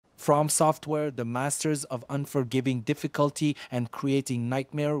FromSoftware, the masters of unforgiving difficulty and creating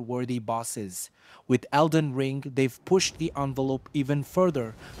nightmare-worthy bosses. With Elden Ring, they've pushed the envelope even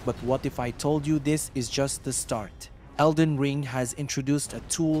further, but what if I told you this is just the start? Elden Ring has introduced a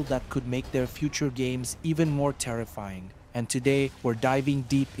tool that could make their future games even more terrifying, and today we're diving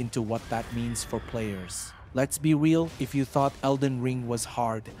deep into what that means for players. Let's be real, if you thought Elden Ring was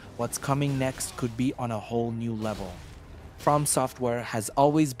hard, what's coming next could be on a whole new level. FromSoftware has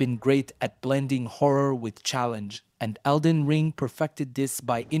always been great at blending horror with challenge, and Elden Ring perfected this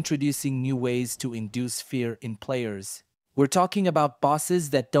by introducing new ways to induce fear in players. We're talking about bosses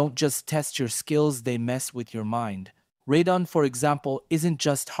that don't just test your skills, they mess with your mind. Radon, for example, isn't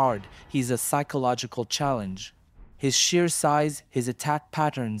just hard, he's a psychological challenge. His sheer size, his attack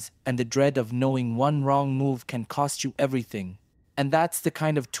patterns, and the dread of knowing one wrong move can cost you everything. And that's the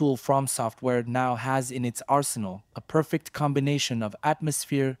kind of tool FromSoftware now has in its arsenal, a perfect combination of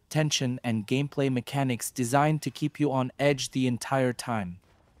atmosphere, tension, and gameplay mechanics designed to keep you on edge the entire time.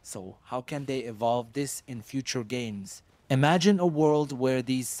 So, how can they evolve this in future games? Imagine a world where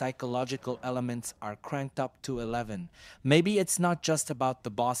these psychological elements are cranked up to 11. Maybe it's not just about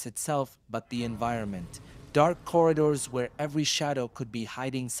the boss itself, but the environment. Dark corridors where every shadow could be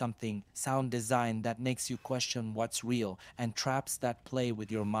hiding something, sound design that makes you question what's real, and traps that play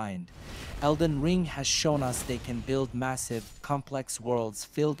with your mind. Elden Ring has shown us they can build massive, complex worlds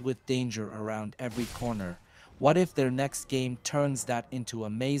filled with danger around every corner. What if their next game turns that into a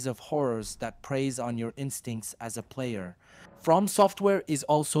maze of horrors that preys on your instincts as a player? FromSoftware is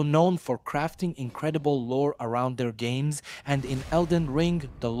also known for crafting incredible lore around their games, and in Elden Ring,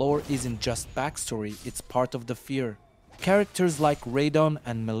 the lore isn't just backstory, it's part of the fear. Characters like Radon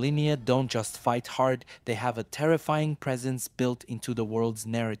and Melania don't just fight hard, they have a terrifying presence built into the world's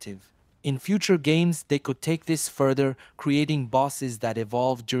narrative. In future games, they could take this further, creating bosses that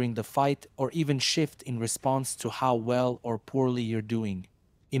evolve during the fight or even shift in response to how well or poorly you're doing.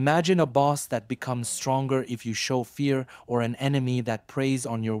 Imagine a boss that becomes stronger if you show fear, or an enemy that preys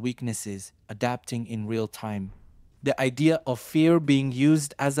on your weaknesses, adapting in real time. The idea of fear being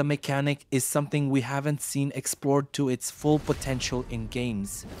used as a mechanic is something we haven't seen explored to its full potential in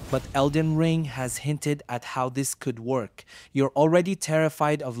games. But Elden Ring has hinted at how this could work. You're already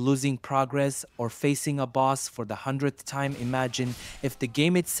terrified of losing progress or facing a boss for the 100th time. Imagine if the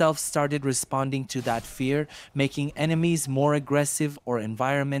game itself started responding to that fear, making enemies more aggressive or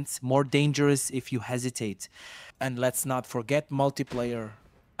environments more dangerous if you hesitate. And let's not forget multiplayer.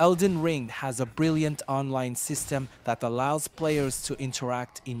 Elden Ring has a brilliant online system that allows players to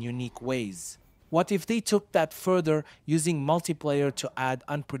interact in unique ways. What if they took that further, using multiplayer to add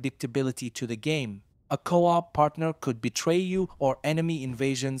unpredictability to the game? A co-op partner could betray you, or enemy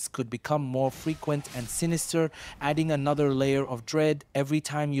invasions could become more frequent and sinister, adding another layer of dread every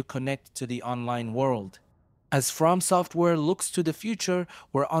time you connect to the online world. As FromSoftware looks to the future,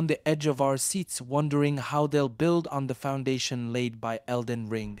 we're on the edge of our seats wondering how they'll build on the foundation laid by Elden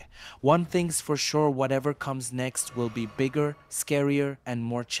Ring. One thing's for sure, whatever comes next will be bigger, scarier, and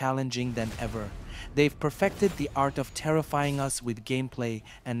more challenging than ever. They've perfected the art of terrifying us with gameplay,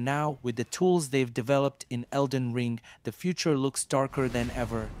 and now, with the tools they've developed in Elden Ring, the future looks darker than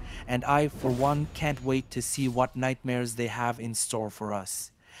ever. And I, for one, can't wait to see what nightmares they have in store for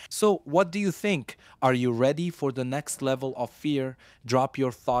us. So, what do you think? Are you ready for the next level of fear? Drop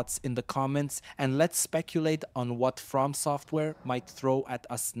your thoughts in the comments and let's speculate on what FromSoftware might throw at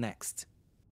us next.